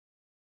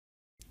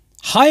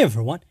Hi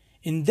everyone,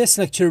 in this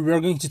lecture we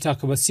are going to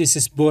talk about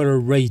CSS Border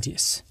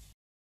Radius.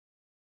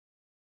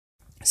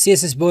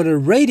 CSS Border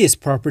Radius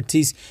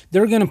properties,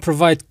 they're going to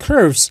provide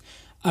curves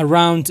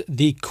around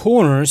the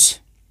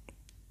corners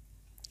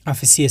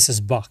of a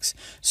CSS box.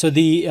 So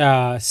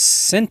the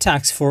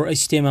syntax for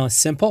HTML is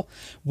simple.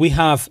 We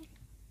have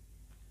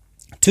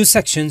two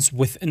sections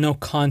with no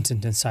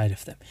content inside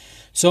of them.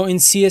 So in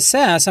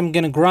CSS, I'm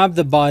going to grab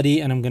the body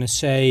and I'm going to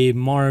say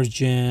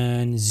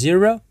margin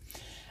 0.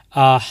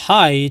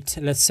 Height,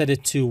 let's set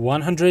it to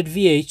 100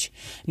 VH.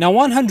 Now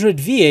 100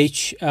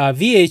 VH,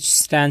 VH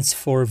stands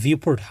for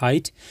viewport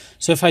height.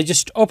 So if I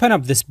just open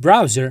up this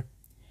browser,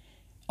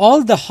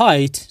 all the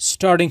height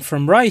starting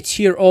from right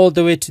here all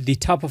the way to the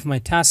top of my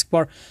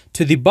taskbar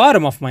to the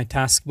bottom of my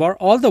taskbar,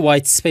 all the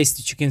white space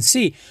that you can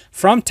see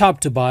from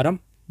top to bottom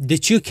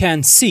that you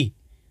can see,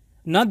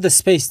 not the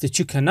space that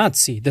you cannot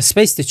see, the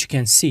space that you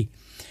can see.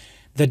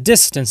 The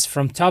distance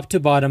from top to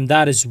bottom,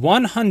 that is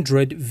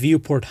 100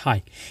 viewport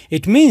height.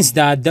 It means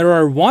that there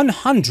are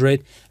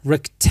 100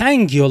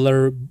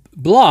 rectangular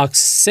blocks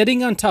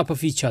sitting on top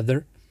of each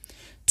other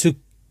to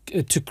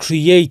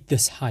create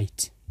this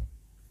height.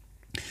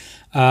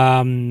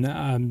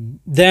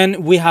 Then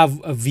we have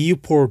a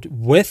viewport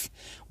width,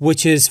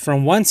 which is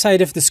from one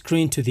side of the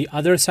screen to the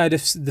other side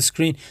of the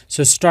screen.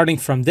 So starting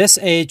from this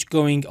edge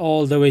going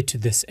all the way to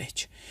this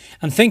edge.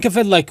 And think of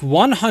it like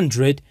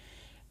 100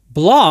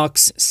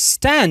 blocks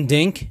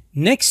standing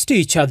next to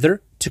each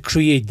other to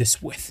create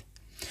this width.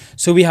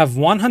 So we have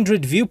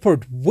 100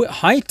 viewport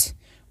height,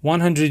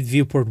 100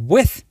 viewport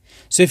width.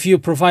 So if you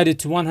provide it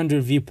to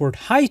 100 viewport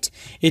height,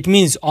 it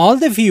means all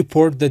the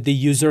viewport that the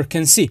user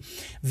can see.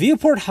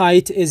 Viewport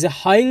height is a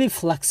highly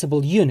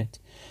flexible unit.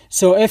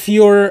 So if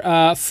you're,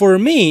 for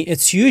me,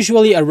 it's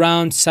usually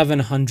around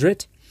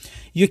 700.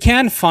 You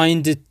can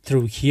find it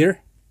through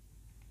here.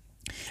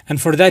 And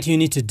for that, you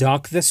need to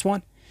dock this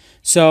one.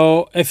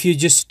 So if you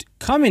just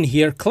come in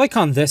here, click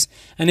on this,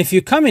 and if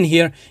you come in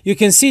here, you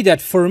can see that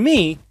for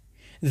me,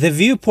 the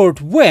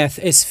viewport width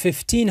is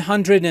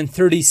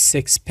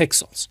 1536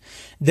 pixels.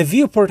 The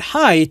viewport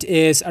height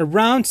is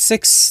around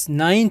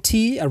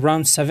 690,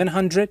 around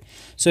 700.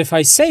 So if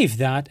I save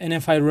that, and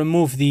if I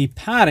remove the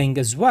padding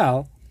as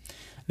well,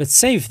 let's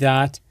save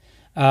that.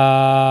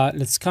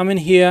 Let's come in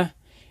here.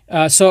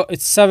 So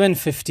it's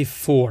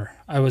 754.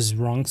 I was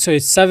wrong. So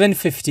it's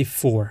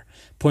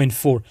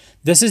 754.4.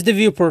 This is the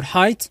viewport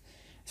height.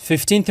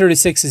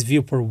 1536 is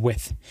viewport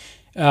width.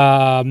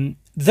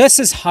 This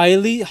is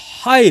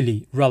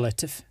highly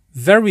relative.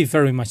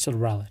 Very much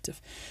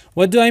relative.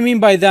 What do I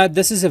mean by that?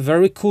 This is a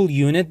very cool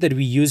unit that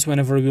we use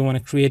whenever we want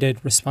to create a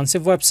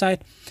responsive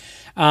website.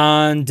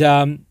 And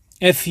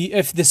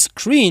if the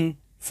screen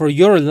for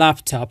your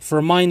laptop, for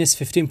mine is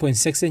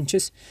 15.6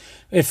 inches.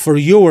 If for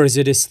yours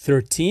it is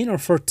 13 or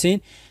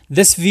 14,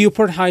 this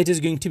viewport height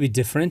is going to be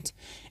different.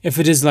 If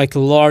it is like a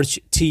large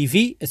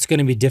TV, it's going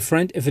to be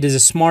different. If it is a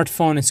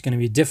smartphone, it's going to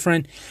be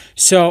different.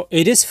 So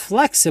it is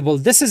flexible.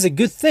 This is a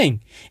good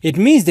thing. It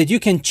means that you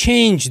can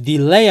change the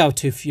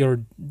layout of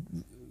your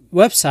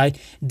website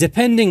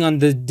depending on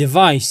the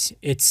device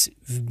it's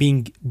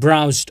being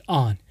browsed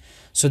on.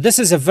 So this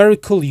is a very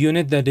cool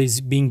unit that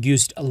is being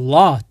used a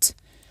lot,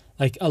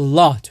 like a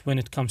lot when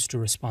it comes to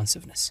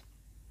responsiveness.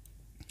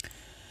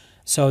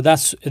 So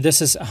this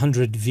is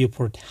 100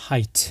 viewport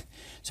height.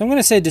 So I'm going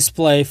to say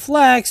display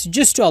flex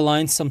just to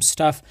align some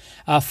stuff.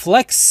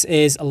 Flex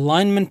is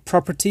alignment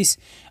properties,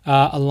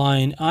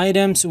 align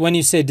items. When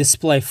you say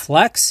display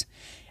flex,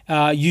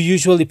 you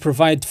usually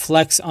provide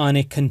flex on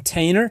a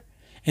container.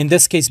 In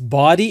this case,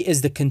 body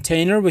is the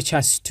container, which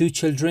has two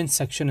children,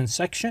 section and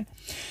section.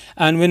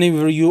 And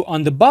whenever you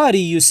on the body,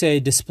 you say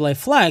display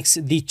flex,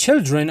 the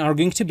children are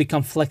going to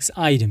become flex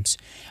items.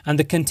 And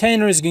the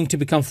container is going to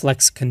become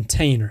flex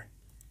container.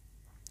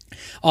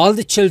 All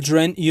the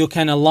children, you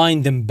can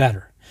align them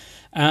better.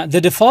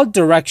 The default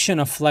direction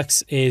of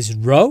flex is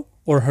row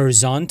or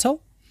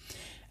horizontal.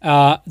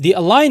 The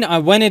align,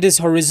 when it is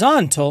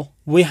horizontal,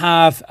 we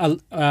have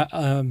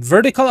a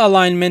vertical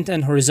alignment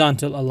and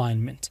horizontal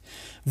alignment.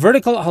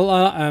 Vertical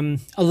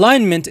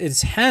alignment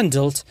is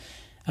handled,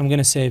 I'm going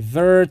to say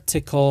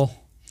vertical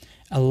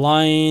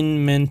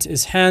alignment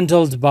is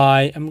handled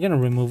by, I'm going to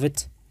remove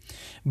it,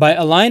 by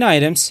align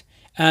items,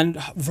 and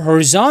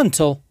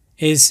horizontal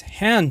is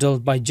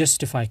handled by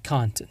justify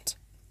content.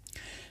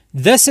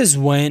 This is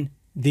when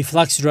the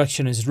flex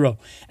direction is row.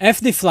 If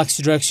the flex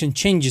direction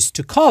changes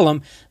to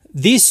column,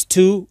 these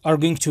two are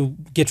going to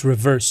get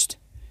reversed.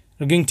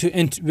 We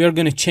are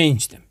going to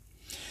change them.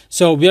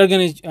 So we are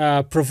going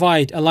to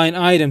provide align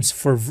items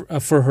for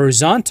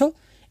horizontal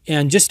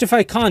and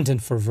justify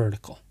content for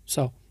vertical.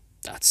 So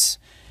that's,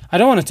 I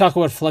don't want to talk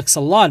about flex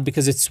a lot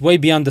because it's way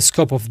beyond the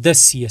scope of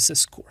this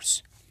CSS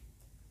course.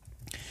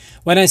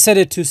 When I set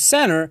it to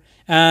center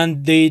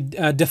and the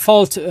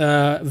default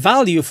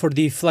value for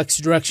the flex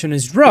direction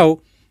is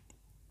row,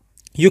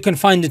 you can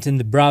find it in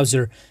the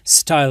browser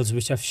styles,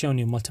 which I've shown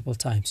you multiple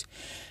times.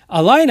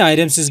 Align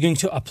items is going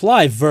to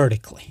apply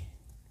vertically.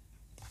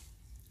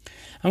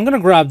 I'm going to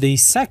grab the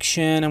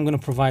section. I'm going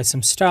to provide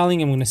some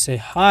styling. I'm going to say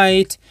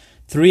height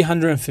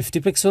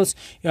 350 pixels.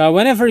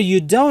 Whenever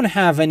you don't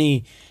have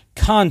any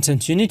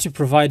content, you need to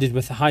provide it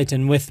with a height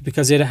and width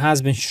because it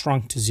has been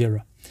shrunk to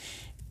 0.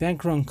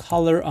 Background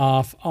color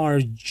of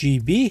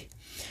RGB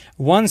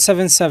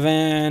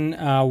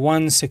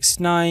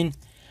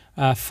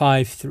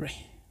 177.169.53.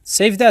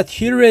 Save that.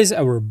 Here is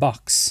our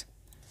box.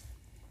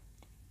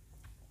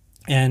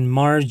 And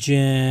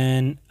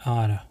margin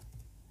auto.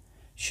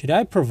 Should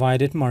I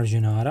provide it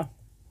margin auto?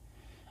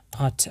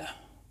 Auto.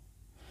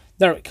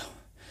 There we go.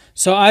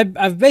 So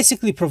I've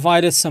basically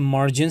provided some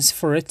margins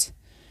for it,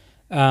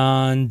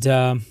 and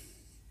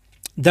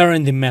they're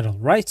in the middle,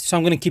 right? So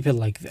I'm going to keep it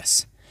like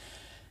this.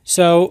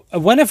 So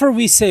whenever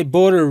we say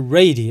border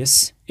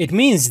radius, it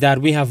means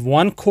that we have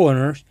one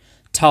corner,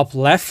 top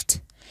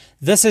left.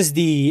 This is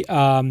the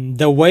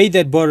way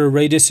that border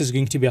radius is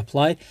going to be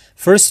applied.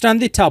 First on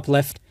the top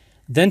left,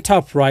 then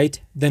top right,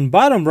 then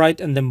bottom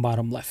right, and then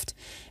bottom left.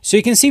 So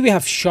you can see we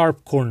have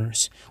sharp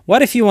corners.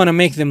 What if you want to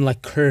make them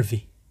like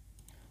curvy?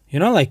 You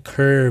know, like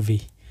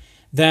curvy.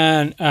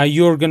 Then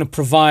you're going to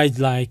provide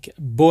like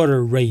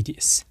border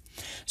radius.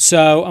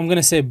 So I'm going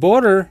to say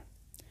border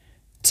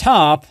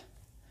top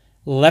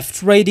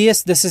left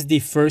radius. This is the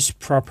first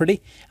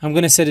property. I'm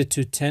going to set it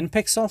to 10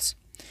 pixels.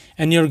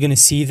 And you're going to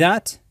see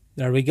that.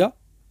 There we go.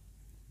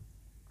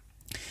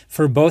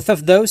 For both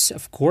of those,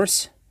 of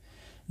course.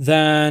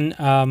 Then,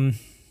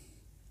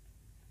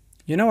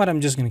 you know what? I'm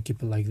just going to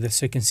keep it like this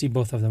so you can see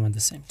both of them at the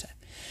same time.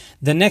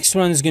 The next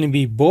one is going to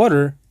be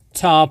border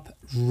top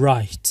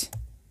right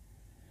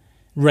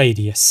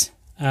radius.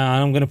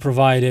 I'm going to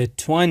provide it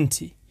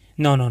 30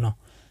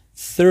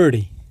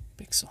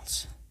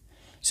 pixels.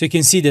 So you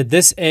can see that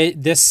this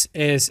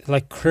is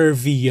like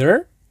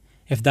curvier,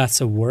 if that's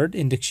a word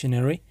in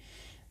dictionary.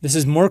 This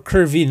is more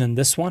curvy than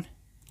this one.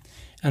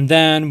 And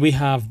then we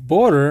have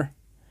border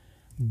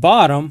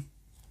bottom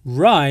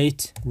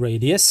right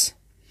radius.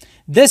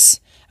 This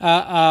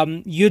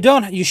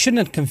you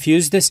shouldn't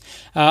confuse this.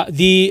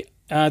 The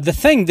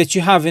thing that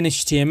you have in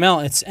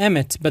HTML, it's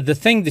emit, but the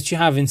thing that you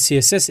have in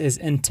CSS is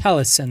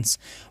IntelliSense,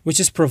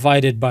 which is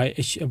provided by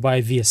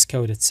VS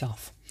Code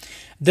itself.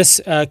 This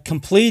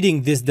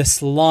completing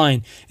this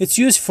line, it's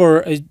used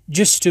for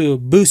just to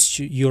boost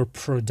your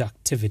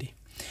productivity.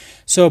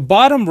 So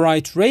bottom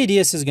right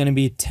radius is going to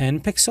be 10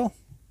 pixel,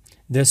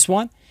 this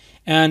one,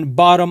 and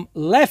bottom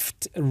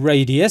left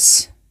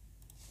radius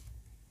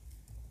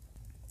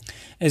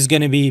is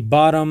going to be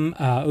bottom,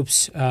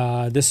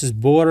 this is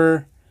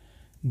bottom,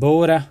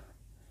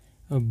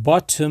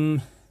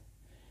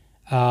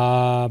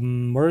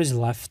 where is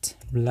left?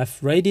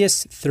 Left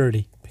radius,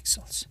 30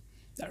 pixels.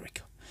 There we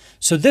go.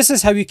 So this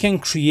is how you can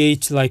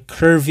create like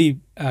curvy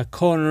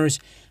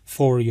corners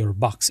for your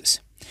boxes.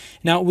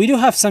 Now we do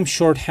have some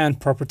shorthand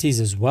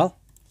properties as well.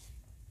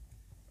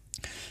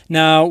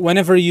 Now,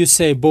 whenever you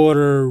say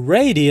border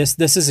radius,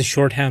 this is a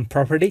shorthand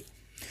property.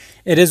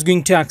 It is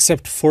going to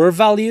accept 4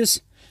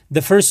 values.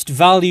 The first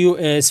value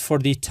is for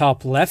the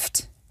top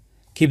left.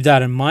 Keep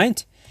that in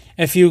mind.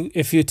 If you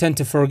tend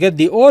to forget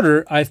the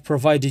order, I've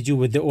provided you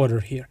with the order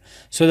here.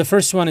 So the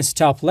first one is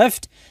top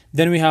left.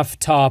 Then we have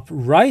top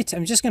right.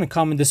 I'm just going to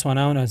comment this one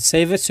out and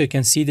save it so you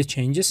can see the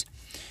changes.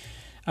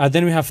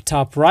 Then we have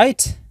top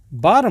right,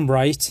 bottom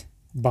left.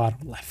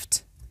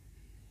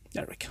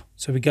 There we go.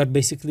 So we got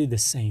basically the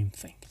same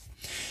thing.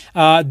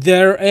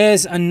 There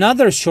is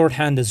another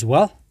shorthand as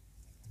well.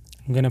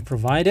 I'm going to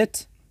provide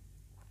it.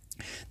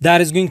 That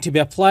is going to be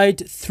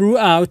applied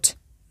throughout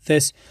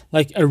this,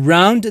 like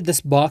around this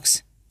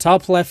box,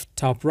 top left,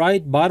 top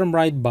right, bottom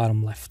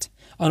left,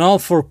 on all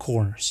 4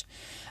 corners.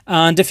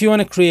 And if you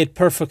want to create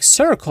perfect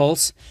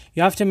circles,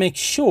 you have to make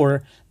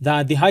sure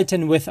that the height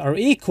and width are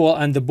equal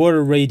and the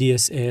border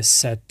radius is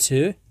set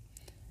to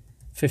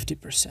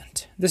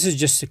 50%. This is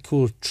just a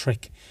cool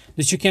trick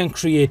that you can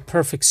create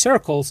perfect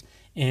circles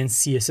in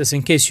CSS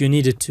in case you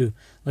needed to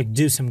like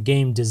do some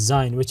game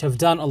design, which I've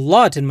done a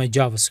lot in my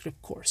JavaScript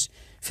course.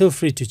 Feel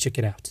free to check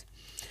it out.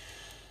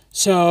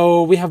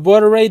 So we have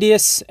border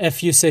radius.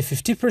 If you say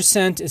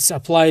 50%, it's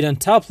applied on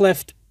top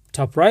left,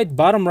 top right,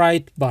 bottom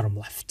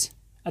left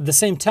at the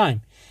same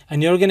time.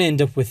 And you're going to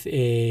end up with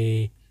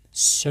a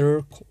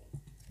circle.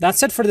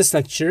 That's it for this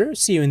lecture.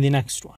 See you in the next one.